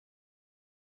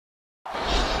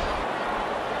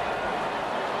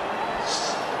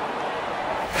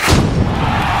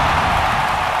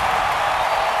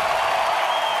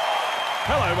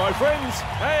friends,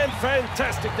 and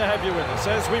fantastic to have you with us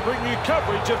as we bring you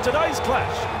coverage of today's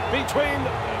clash between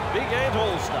the Big Ant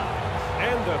All-Stars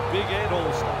and the Big Ant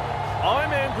All-Stars.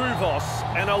 I'm Andrew Voss,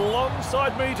 and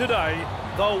alongside me today,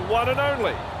 the one and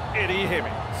only Eddie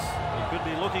Hemmings. We could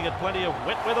be looking at plenty of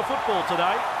wet weather football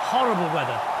today. Horrible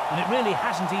weather, and it really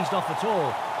hasn't eased off at all.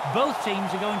 Both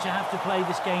teams are going to have to play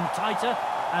this game tighter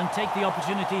and take the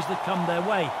opportunities that come their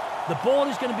way. The ball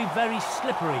is going to be very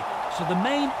slippery, so the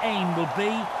main aim will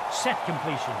be set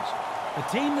completions. The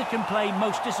team that can play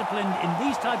most disciplined in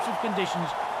these types of conditions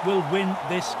will win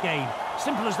this game.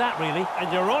 Simple as that, really.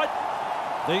 And you're right.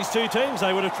 These two teams,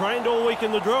 they would have trained all week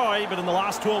in the dry, but in the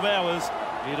last 12 hours,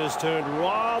 it has turned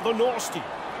rather nasty.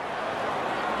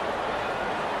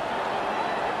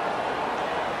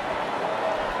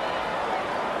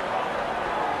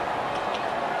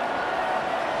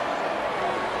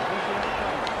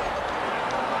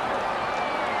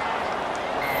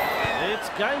 It's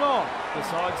game on.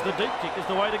 Besides, the deep kick is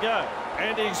the way to go.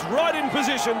 And he's right in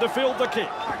position to field the kick.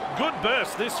 Good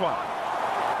burst, this one.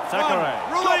 Zachary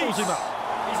gobbles him up.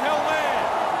 He's held there.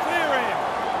 Clear him.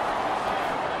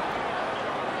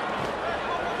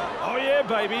 Oh yeah,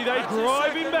 baby, they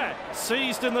drive him back.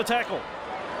 Seized in the tackle.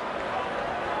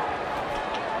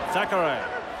 Zachary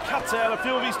cuts out a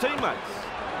few of his teammates.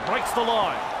 Breaks the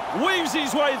line. Weaves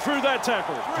his way through that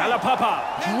tackle. Kalapapa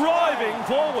driving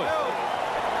forward.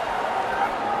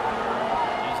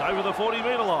 He's over the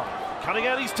 40-metre line. Cutting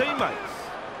out his teammates.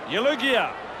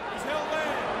 Yalugia. He's held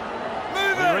there.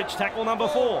 Move We it. reach tackle number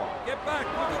 4. Get back.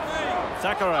 Look at me.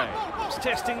 Zachary is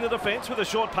testing the defence with a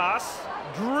short pass.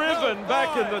 Driven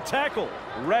back in the tackle.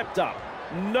 Wrapped up.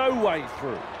 No way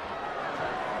through.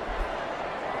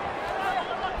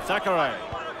 Zachary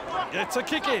gets a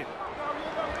kick in.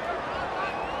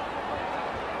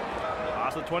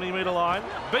 Past the 20-metre line.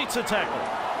 Beats a tackle.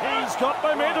 He's got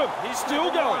momentum. He's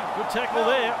still going. Good tackle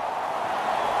there.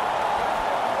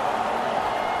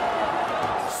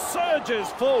 Surges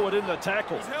forward in the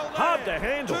tackle. Hard to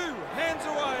handle. 2 hands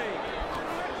away.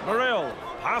 Morel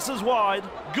passes wide.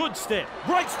 Good step.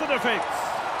 Breaks the defence.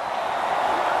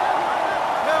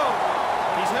 Held.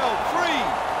 He's held.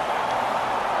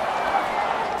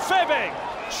 3. Febeng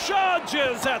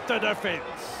charges at the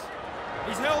defence.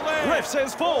 He's held there. Ref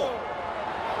says 4.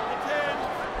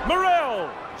 10. Morel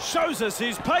shows us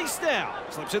his pace now.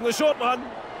 Slips in the short one.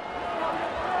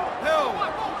 Held.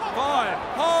 5.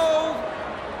 Hold.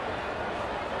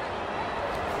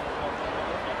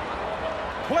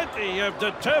 Plenty of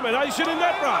determination in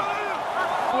that run.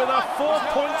 With a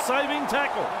 4-point saving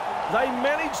tackle. They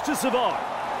managed to survive.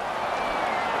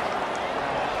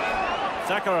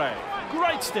 Zachary,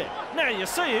 great step. Now you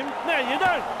see him, now you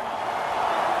don't.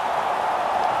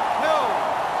 Held.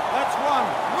 That's 1.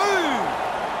 Move.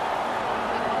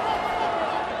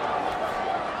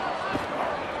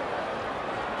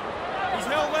 He's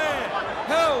held there.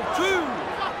 Held.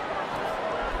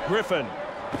 2. Griffin.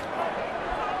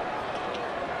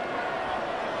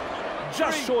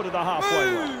 Just 3. short of the halfway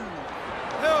line. Move.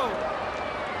 Held.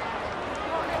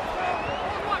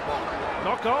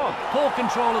 Knock on. Poor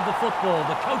control of the football.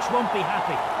 The coach won't be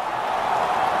happy.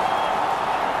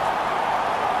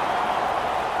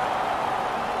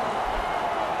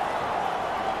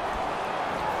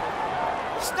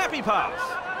 Snappy pass.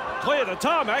 Clear the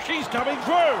tarmac, he's coming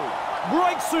through.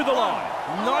 Breaks through the line.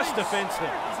 Nice defence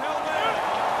there. He's held there.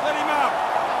 Let him up.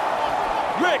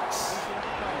 Ricks.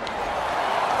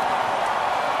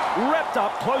 Wrapped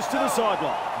up close to the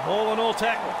sideline. All in all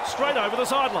tackle. Straight over the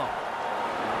sideline.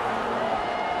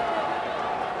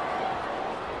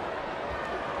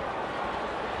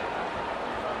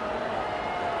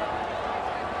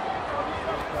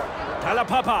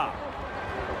 Kalapapa.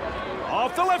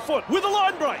 Off the left foot with a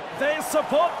line break. There's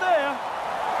support there.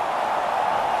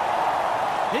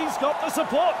 He's got the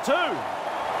support too.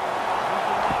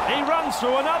 He runs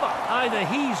through another. Either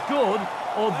he's good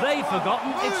or they've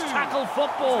forgotten it's tackle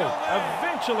football.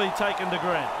 Eventually taken to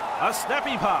ground. A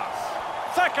snappy pass.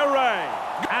 Thackeray.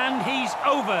 And he's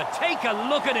over. Take a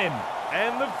look at him.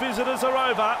 And the visitors are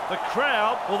over. The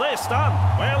crowd, well, they're stunned.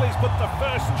 Well, he's put the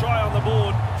first try on the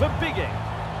board for Big Ant.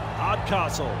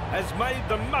 Hardcastle has made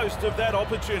the most of that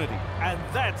opportunity, and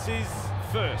that's his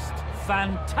first.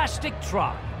 Fantastic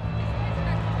try.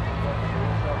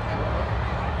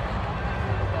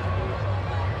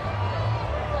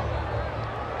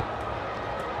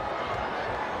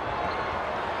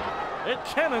 It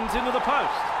cannons into the post.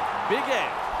 Big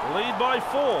Ant lead by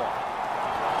 4.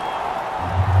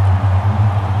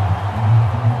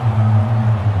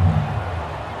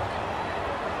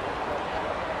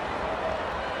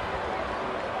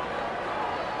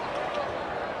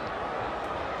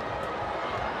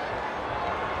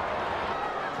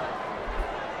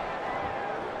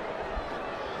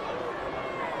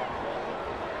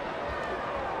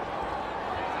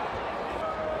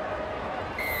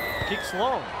 Kicks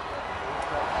long.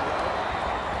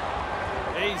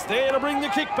 He's there to bring the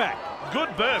kick back.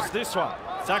 Good burst, this one.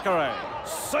 Zachary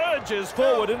surges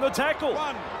forward in the tackle.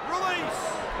 One. Release.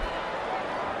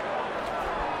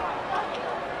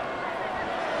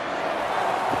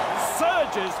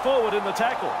 Surges forward in the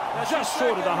tackle. That's Just your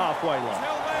short of the second. halfway He's line.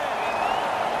 held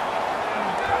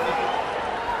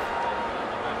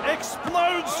there.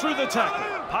 Explodes through the tackle.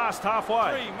 Past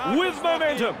halfway. Three. Marcus With locked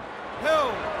momentum. in.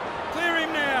 Held. Clear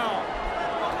him now.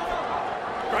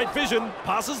 Great vision.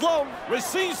 Passes long.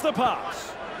 Receives the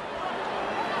pass.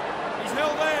 He's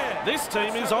held there. This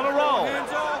team is on a roll.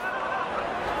 Hands off.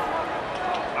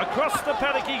 Across the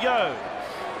paddock he goes.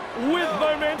 With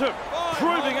momentum.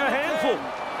 Proving a handful.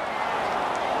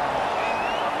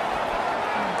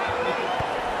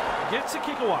 Gets a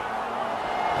kick away.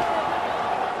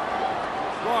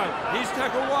 Right, here's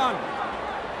tackle one.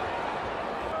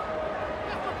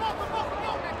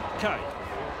 Okay.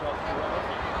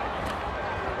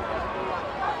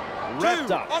 Wrapped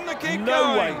Two, up. on the kick No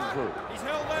going. way through. He's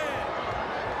held there.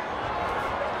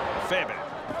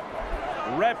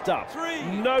 Fairbairn. Wrapped up. Three.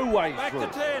 No way Back through. to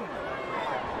 10.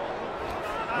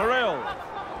 Morel.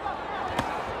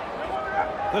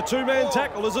 The two-man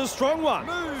tackle is a strong one.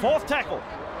 Move. Fourth tackle.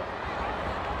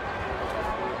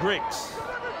 Griggs.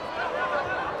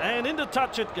 And into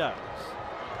touch it goes.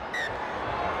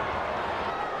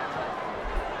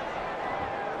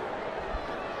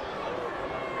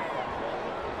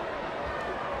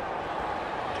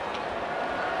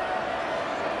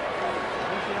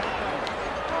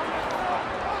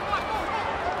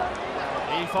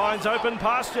 He finds open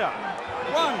pasture.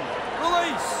 One.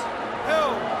 Release.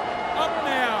 Held. Up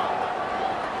now.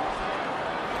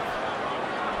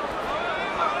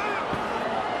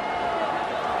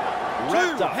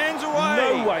 Wrapped Two. up. Hands away.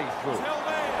 No way He's through. held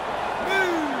there.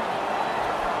 Move.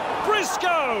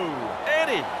 Briscoe.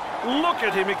 Eddie, look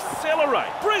at him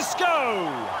accelerate. Briscoe.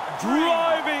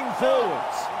 Driving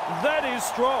forwards. That is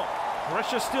strong.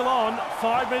 Pressure still on,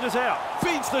 5 metres out.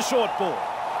 Feeds the short ball.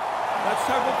 That's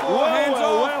tackle four. Hands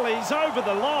off. Well, he's over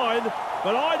the line,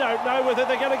 but I don't know whether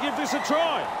they're going to give this a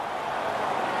try.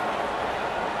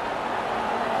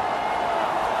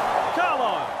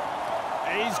 Carlisle.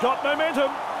 He's got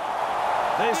momentum.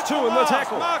 There's Hit two in the last.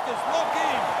 tackle. Marcus, lock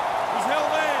in. He's held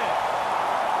there.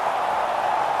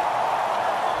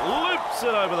 Loops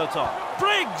it over the top.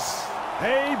 Briggs.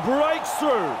 He breaks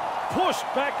through. Pushed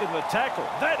back in the tackle.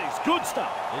 That is good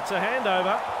stuff. It's a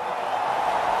handover.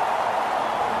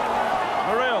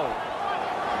 Morel.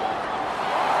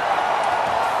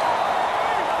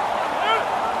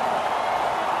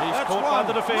 He's That's caught one. by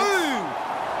the defence. Move.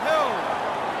 Held.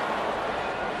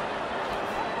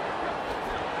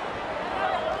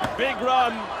 Big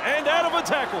run and out of a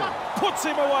tackle. Puts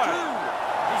him away. Two.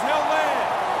 He's held there.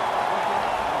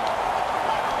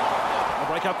 They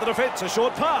break up the defence. A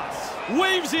short pass.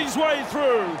 Weaves his way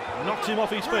through. Knocks him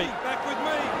off his Three. feet. Back with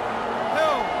me.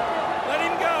 Held. Let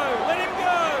him go. Let him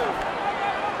go.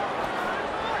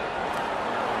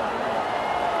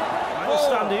 Well,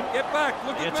 stunned him. Get back.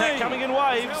 Look The at attack me. coming in He's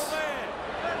waves. held there.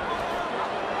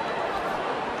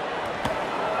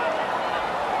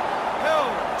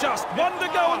 Held. Just one to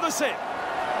go in the set.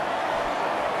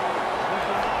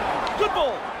 Good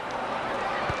ball.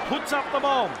 Puts up the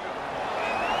bomb.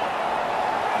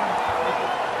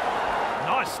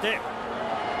 Nice step.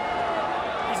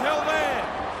 He's held there.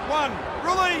 One.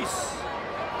 Release.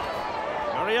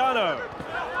 Mariano.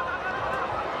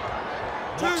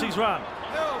 Blocks Two. his run.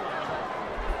 Held.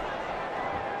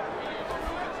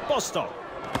 Bostock.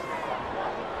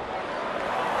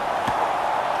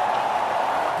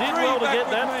 Did Three, well to back get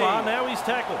with that me. far. Now he's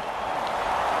tackled.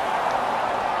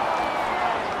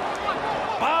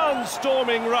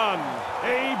 Barnstorming run.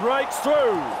 He breaks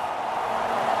through.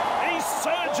 He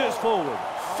surges forward.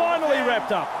 Finally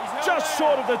wrapped up. Just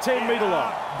short of the 10-metre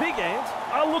line. Big Ant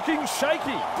are looking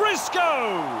shaky.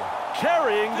 Briscoe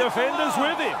carrying defenders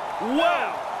with him.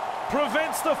 Wow.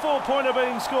 Prevents the 4-pointer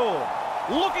being scored.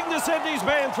 Looking to send his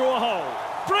man through a hole.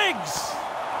 Briggs.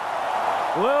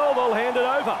 Well, they'll hand it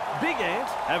over. Big Ant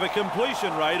have a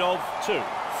completion rate of 2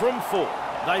 from 4.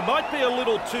 They might be a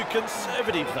little too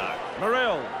conservative, though.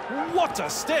 Morel, what a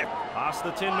step. Past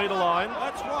the 10-metre line.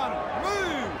 That's one.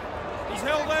 Move. He's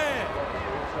held there.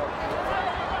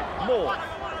 More.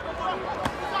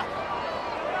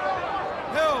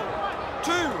 Held.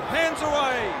 Two. Hands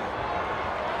away.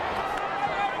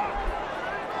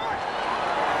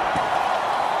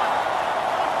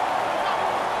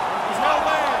 He's held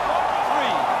there.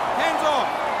 Three. Hands off.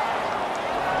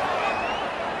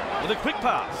 With a quick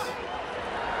pass.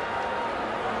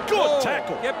 Good Ball.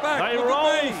 tackle. Get back. They Look at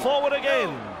roll me. forward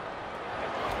again.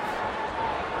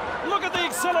 Look at the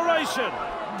acceleration.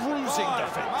 Bruising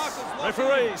defence.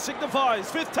 Referee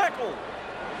signifies 5th tackle.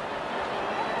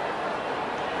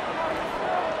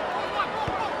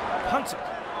 Punts it.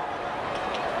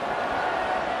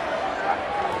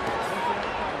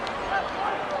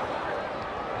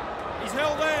 He's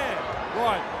held there.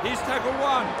 Right, here's tackle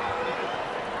 1.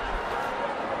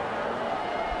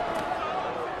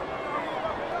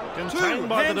 Contained 2,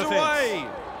 by the hands defence. away.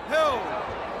 Held.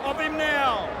 Of him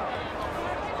now.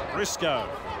 Briscoe.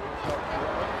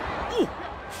 Ooh,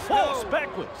 forced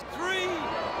backwards. 3.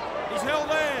 He's held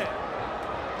there.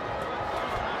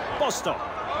 Bostock.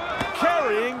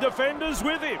 Carrying defenders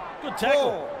with him. Good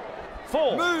tackle.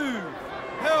 4. Move.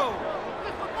 Held.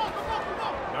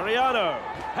 Mariano.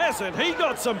 Hasn't he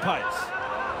got some pace?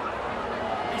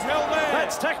 He's held there.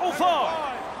 That's tackle 5.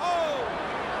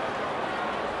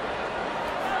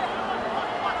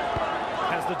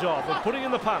 Has the job of putting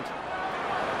in the punt.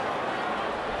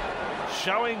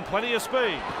 Showing plenty of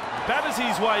speed. Batters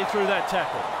his way through that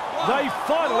tackle. They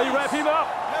finally wrap him up.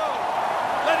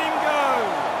 Let him go.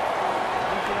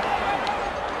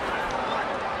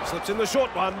 Slips in the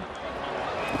short one.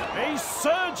 He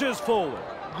surges forward.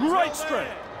 Great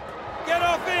strength. Get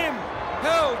off him.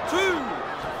 Held. 2.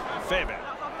 Fairbairn.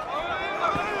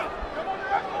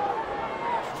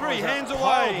 3, hands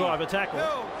Pile away. driver tackle.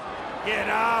 Held. Get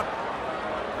up.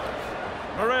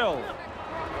 Morrell.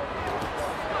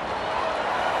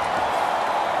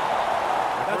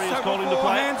 Referee is called into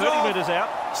play. Hands 30 off. metres out.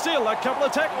 Still a couple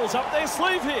of tackles up their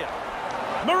sleeve here.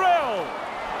 Morrell.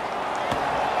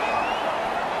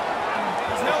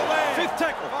 He's held there. 5th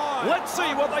tackle. 5. Let's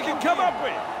see what they can come up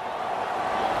with.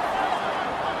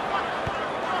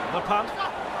 The punt.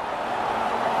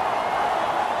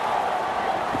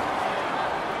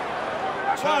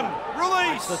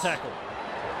 Release. The tackle.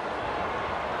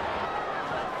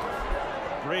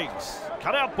 Briggs.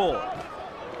 Cut out ball.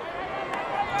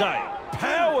 Day.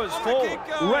 Powers forward.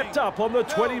 Wrapped up on the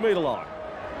 20-metre line.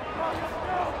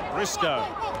 Briscoe.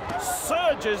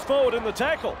 Surges forward in the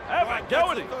tackle. Have a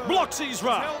go at him. Blocks his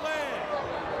run. Held there.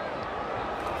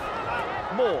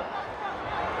 Moore.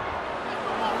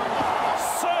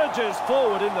 Surges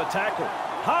forward in the tackle.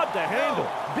 Hard to handle.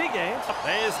 Big Ant.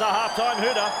 There's the half-time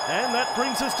hooter. And that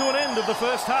brings us to an end of the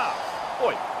first half.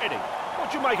 Oi, Eddie,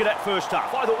 what'd you make of that first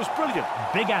half? I thought it was brilliant.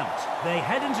 Big Ant. They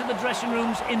head into the dressing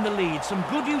rooms in the lead. Some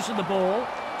good use of the ball,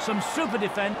 some super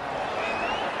defence.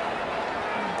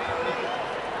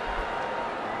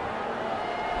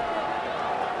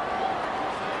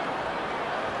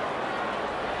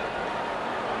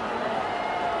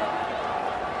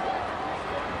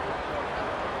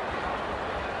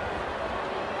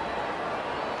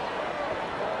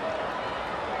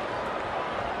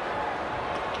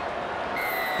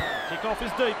 Off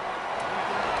is deep.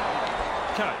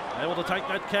 Okay, able to take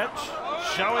that catch,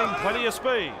 showing plenty of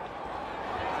speed.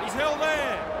 He's held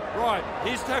there. Right,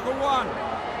 here's tackle 1.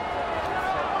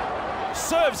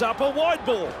 Serves up a wide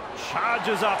ball,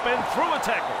 charges up and through a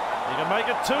tackle. He can make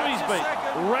it 2, he's beat.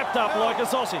 Wrapped up like a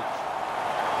sausage.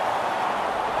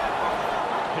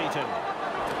 Peter.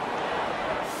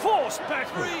 Forced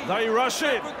backward. They rush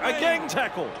in. A gang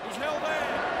tackle. He's held there.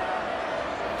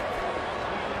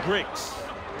 Griggs.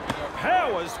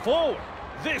 Powers forward.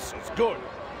 This is good.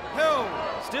 Held.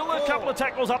 Still a couple of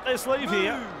tackles up their sleeve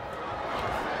here.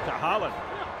 To Harlan.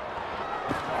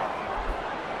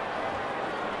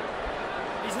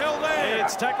 He's held there.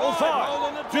 It's tackle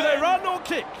 5. Do they run or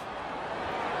kick?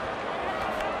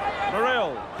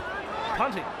 Morrell.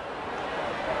 Punting.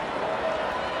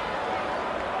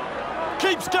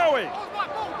 Keeps going.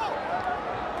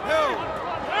 Held.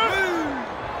 Move.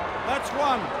 That's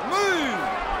 1. Move.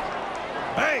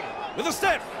 Bang. With a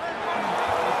step. 2.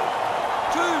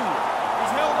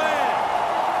 He's held there.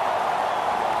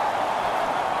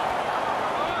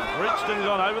 Reached and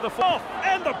gone over the 4th.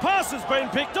 And the pass has been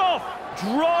picked off.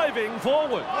 Driving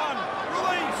forward. 1.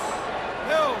 Release.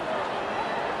 Held.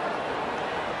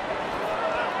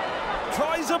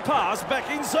 Tries a pass back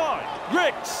inside.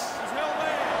 Griggs. He's held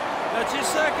there. That's his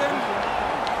 2nd.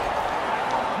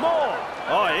 More.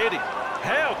 Oh, Eddie.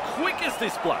 How quick is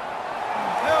this bloke?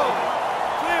 Held.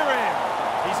 Clear him.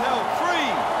 He's held. 3.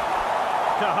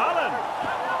 Kahalan.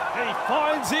 He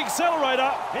finds the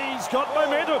accelerator. He's got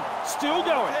momentum. Still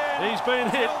going. He's been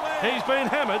hit. He's been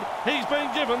hammered. He's been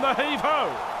given the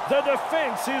heave-ho. The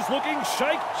defence is looking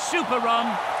shaky. Super run,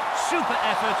 super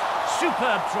effort,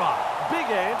 superb try. Big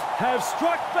Ant have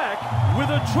struck back with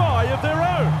a try of their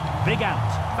own. Big Ant.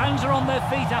 Fans are on their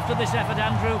feet after this effort,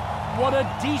 Andrew. What a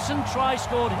decent try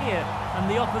scored here. And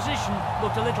the opposition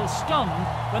looked a little stunned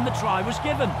when the try was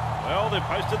given. Well, they've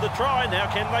posted the try. Now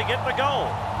can they get the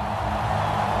goal?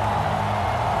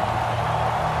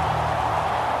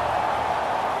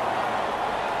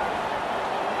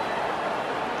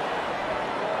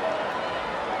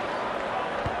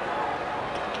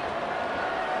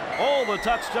 All the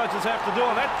touch judges have to do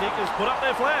on that kick is put up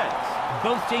their flags.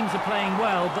 Both teams are playing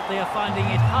well, but they are finding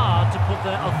it hard to put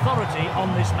their authority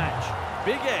on this match.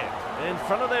 Big Ant, in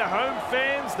front of their home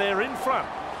fans, they're in front.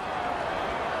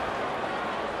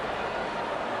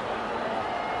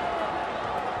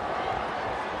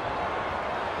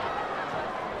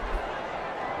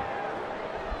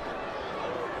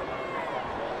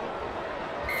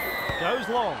 Goes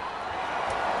long.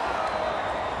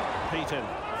 Peaton,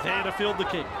 there to field the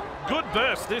kick. Good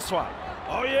burst, this one.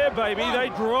 Oh yeah, baby, they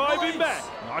drive him back.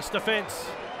 Nice defence.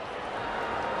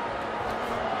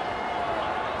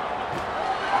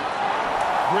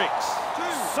 Griggs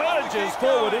surges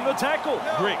forward in the tackle.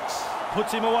 Griggs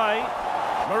puts him away.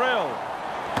 Morel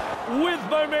with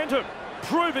momentum,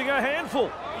 proving a handful.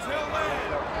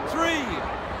 3,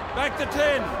 back to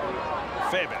 10.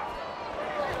 Fairbairn.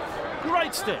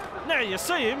 Great step. Now you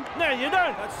see him, now you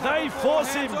don't. They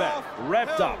force him back.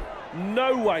 Wrapped up.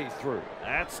 No way through.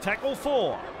 That's tackle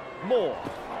 4. More.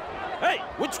 Hey,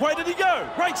 which way did he go?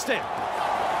 Great step.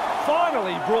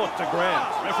 Finally brought to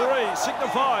ground. Referee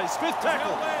signifies 5th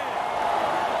tackle.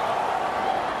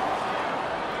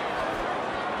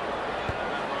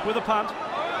 With a punt.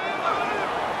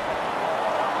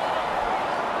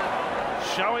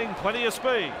 Showing plenty of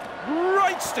speed.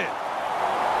 Great step.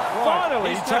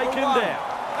 Finally taken down.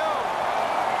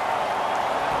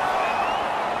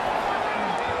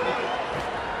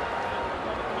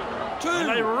 And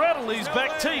they rattle his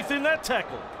back teeth in that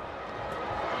tackle.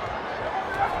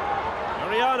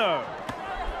 Mariano.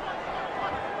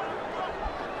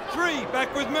 3,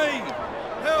 back with me.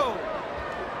 Hill.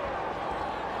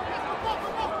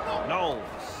 Knowles.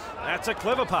 That's a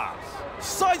clever pass.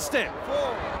 Sidestep.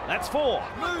 4. That's 4.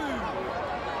 Move.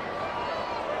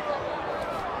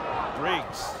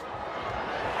 Griggs.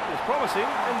 It was promising,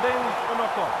 and then a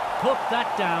knock on. Put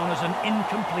that down as an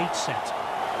incomplete set.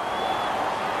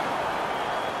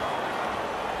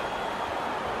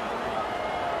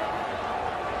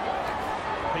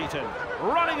 Peaton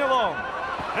running along.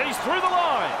 He's through the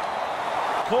line.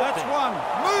 Caught That's there. 1.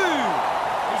 Move.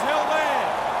 He's held there.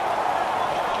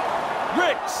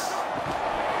 Griggs.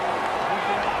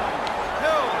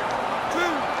 Held. 2.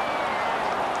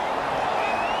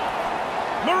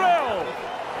 Morel.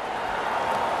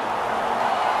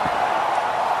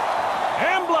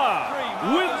 Ambler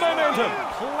with momentum.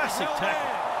 Classic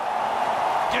tackle.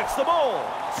 Gets the ball.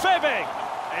 Fairbank.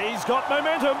 He's got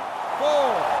momentum. 4.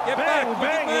 Get Bang, back.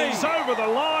 bang, Look at me. he's over the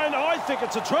line. I think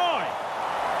it's a try.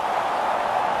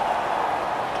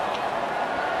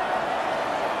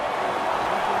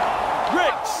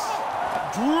 Griggs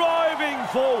driving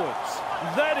forwards.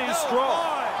 That is strong.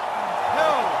 5.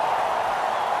 Held.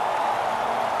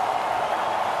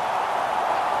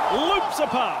 Loops a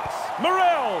pass.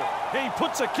 Morel. He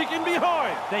puts a kick in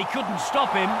behind. They couldn't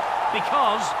stop him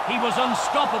because he was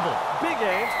unstoppable. Big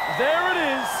Ant. There it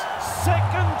is.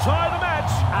 Second try of the match.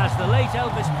 As the late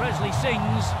Elvis Presley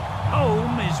sings,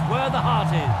 home is where the heart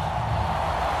is.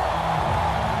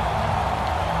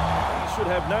 He should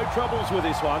have no troubles with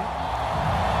this one.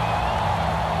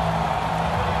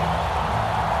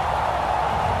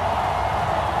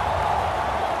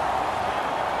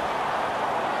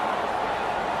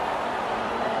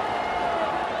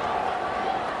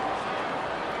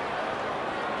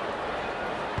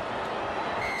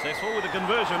 Successful with a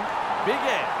conversion. Big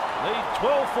Ant lead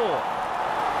 12-4.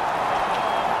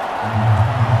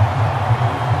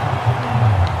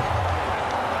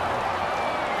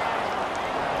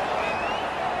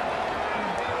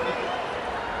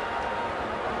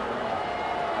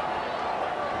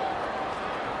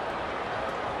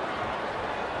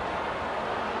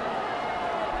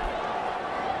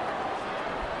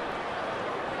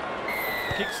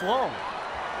 Kicks long.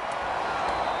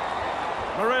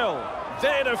 Morel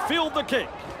there to field the kick.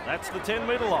 That's the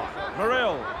 10-metre line.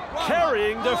 Morel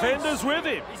carrying defenders with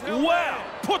him. Wow,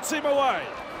 puts him away.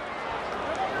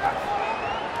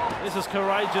 This is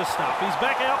courageous stuff. He's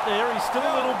back out there. He's still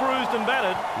a little bruised and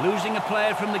battered. Losing a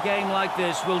player from the game like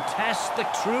this will test the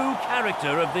true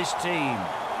character of this team.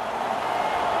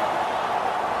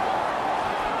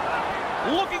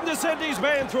 Looking to send his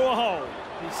man through a hole.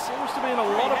 He seems to be in a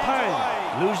lot of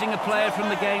pain. Losing a player from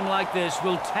the game like this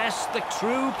will test the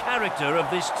true character of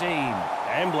this team.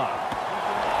 Ambler.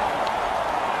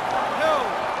 Held.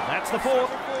 That's the 4th.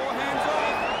 4. Hands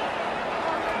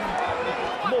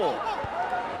off. More.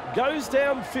 Goes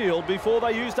downfield before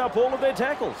they used up all of their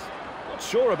tackles. Not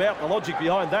sure about the logic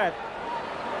behind that.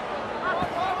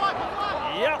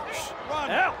 Ouch.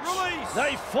 Ouch. Release.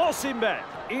 They force him back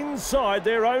inside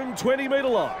their own 20-metre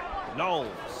line. Knowles.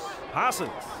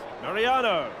 Parsons.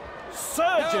 Mariano.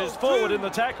 surges forward in the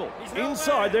tackle,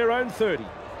 inside their own 30.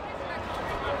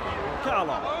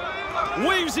 Carlo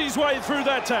weaves his way through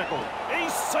that tackle. He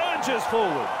surges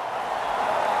forward.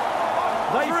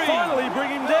 They finally bring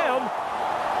him down.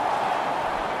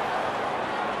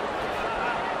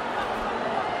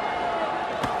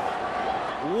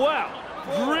 Wow,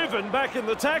 driven back in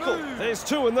the tackle. There's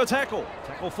 2 in the tackle.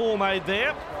 Tackle 4 made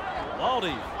there.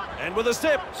 Aldi, and with a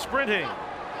step, sprinting.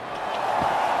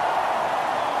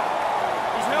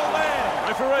 He's held there.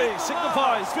 Referee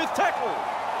signifies 5th tackle.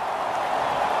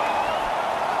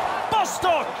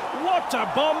 Bostock, what a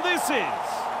bomb this is.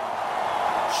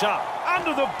 Sharp,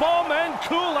 under the bomb and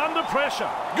cool under pressure.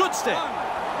 Good step.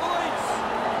 Release.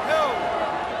 Held.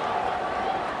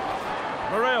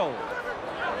 Morel.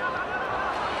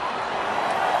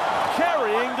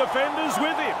 Carrying defenders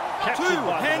with him. 2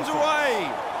 hands away.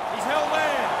 He's held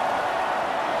there.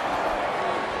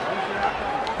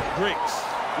 Griggs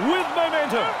with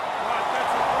momentum. Right,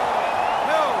 that's it.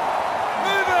 Held.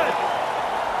 Move it.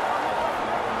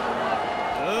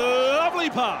 Lovely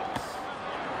pass.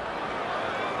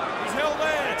 He's held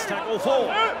there. That's tackle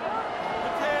 4.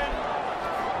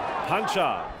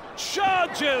 Puncher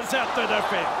charges at the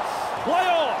defence. Play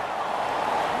on.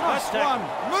 That's 1.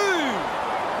 Move.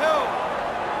 Held.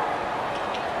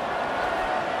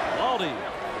 Aldi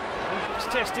is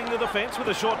testing the defence with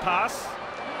a short pass.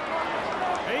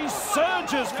 He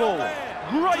surges forward.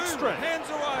 Great 2 strength. hands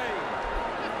away.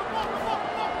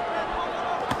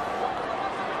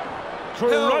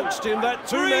 Crouched in that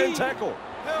 2-man tackle.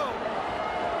 Held.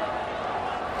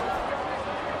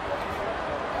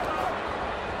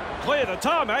 Clear the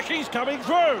tarmac, he's coming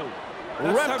through.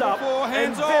 That's Wrapped tackle up 4, and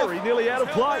hands very off. nearly out of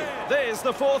He's held play. there. There's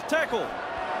the 4th tackle.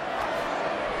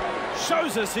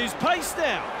 Shows us his pace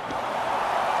now.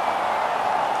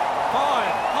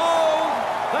 5. Hold.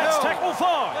 That's Held. tackle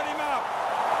 5. Let him up.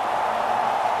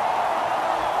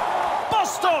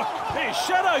 Bostock! His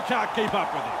shadow can't keep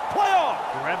up with him. Play on!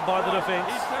 Grabbed by the defence.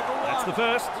 He's tackle 1. That's the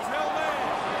first. He's held there.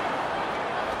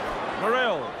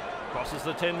 Morel crosses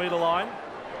the 10-metre line.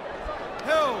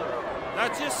 Held.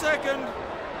 That's your 2nd.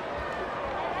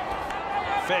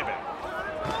 Fairbairn.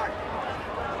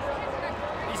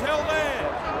 He's held there.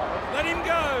 Let him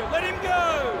go. Let him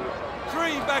go.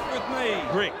 3 back with me.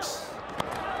 Griggs.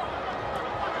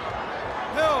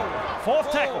 Held. 4th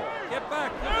 4. tackle. Get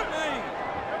back. Look at me.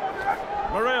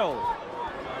 Morel.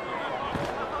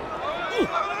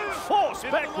 Force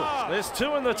backwards. There's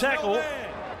 2 in the He's held tackle.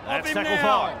 there. That's Off him tackle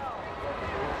now. 5.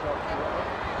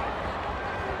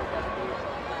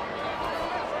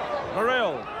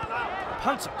 Morel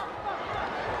punts it.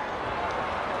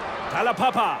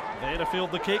 Talapapa there to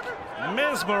field the kick.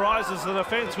 Mesmerises the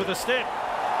defence with a step.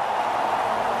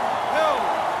 Held.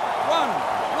 1.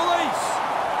 Release.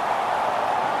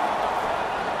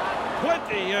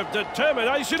 Plenty of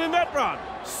determination in that run.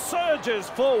 Surges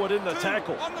forward in the 2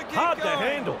 tackle. on the kick Hard to going.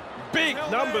 handle. Big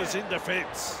Held numbers there. in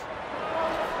defence.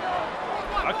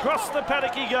 Across the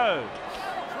paddock he goes.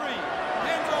 3.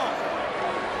 Hands off.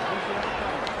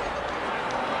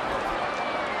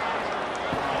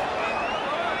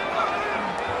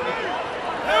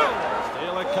 Held.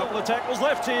 Still a couple of tackles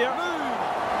left here. Move.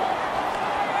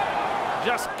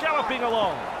 Just galloping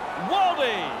along.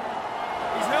 Waldy.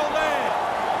 He's held there.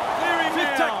 Clear him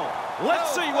 5th now. tackle.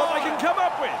 Let's Held. see what they 5. can come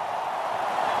up with.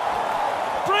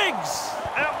 Briggs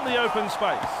out in the open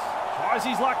space. Tries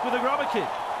his luck with a grubber kick.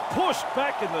 Pushed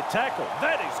back in the tackle.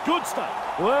 That is good stuff.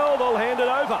 Well, they'll hand it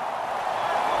over.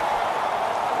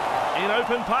 In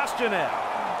open pasture now.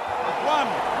 1.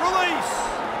 Release.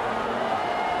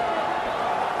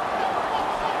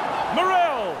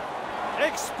 Morel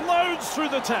explodes through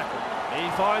the tackle. He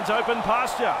finds open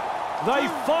pasture. They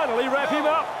finally wrap him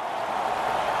up.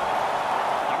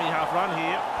 Dummy half run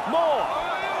here. More.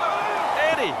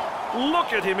 Eddie,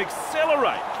 look at him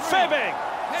accelerate. Fairbank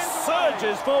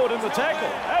surges forward in the tackle.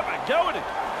 Have a go at it.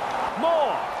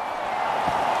 More.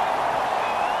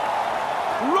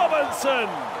 Robinson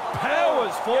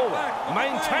powers forward,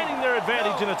 maintaining their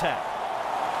advantage in attack.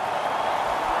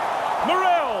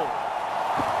 Morel.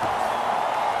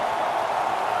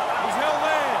 He's held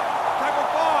there. Tackle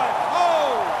 5.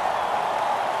 Hold.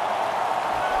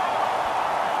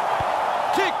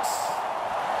 Kicks.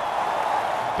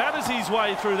 Batters his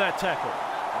way through that tackle.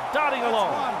 Darting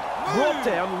along. Brought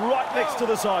down right next to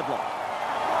the sideline.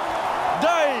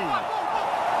 Dave.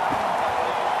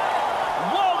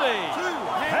 Waldy. 2.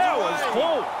 Hands Powers away.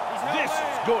 forward. He's held This there.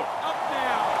 is good. Up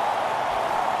now.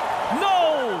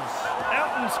 Knowles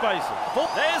out in spaces.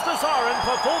 There's the siren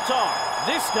for full time.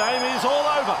 This game is all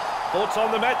over. Thoughts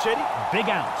on the match, Eddie? Big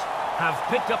out. have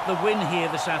picked up the win here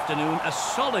this afternoon. A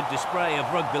solid display of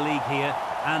rugby league here,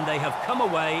 and they have come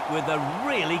away with a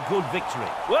really good victory.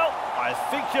 Well, I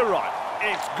think you're right.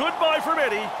 It's goodbye from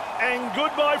Eddie, and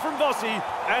goodbye from Vossi,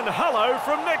 and hello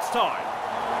from next time.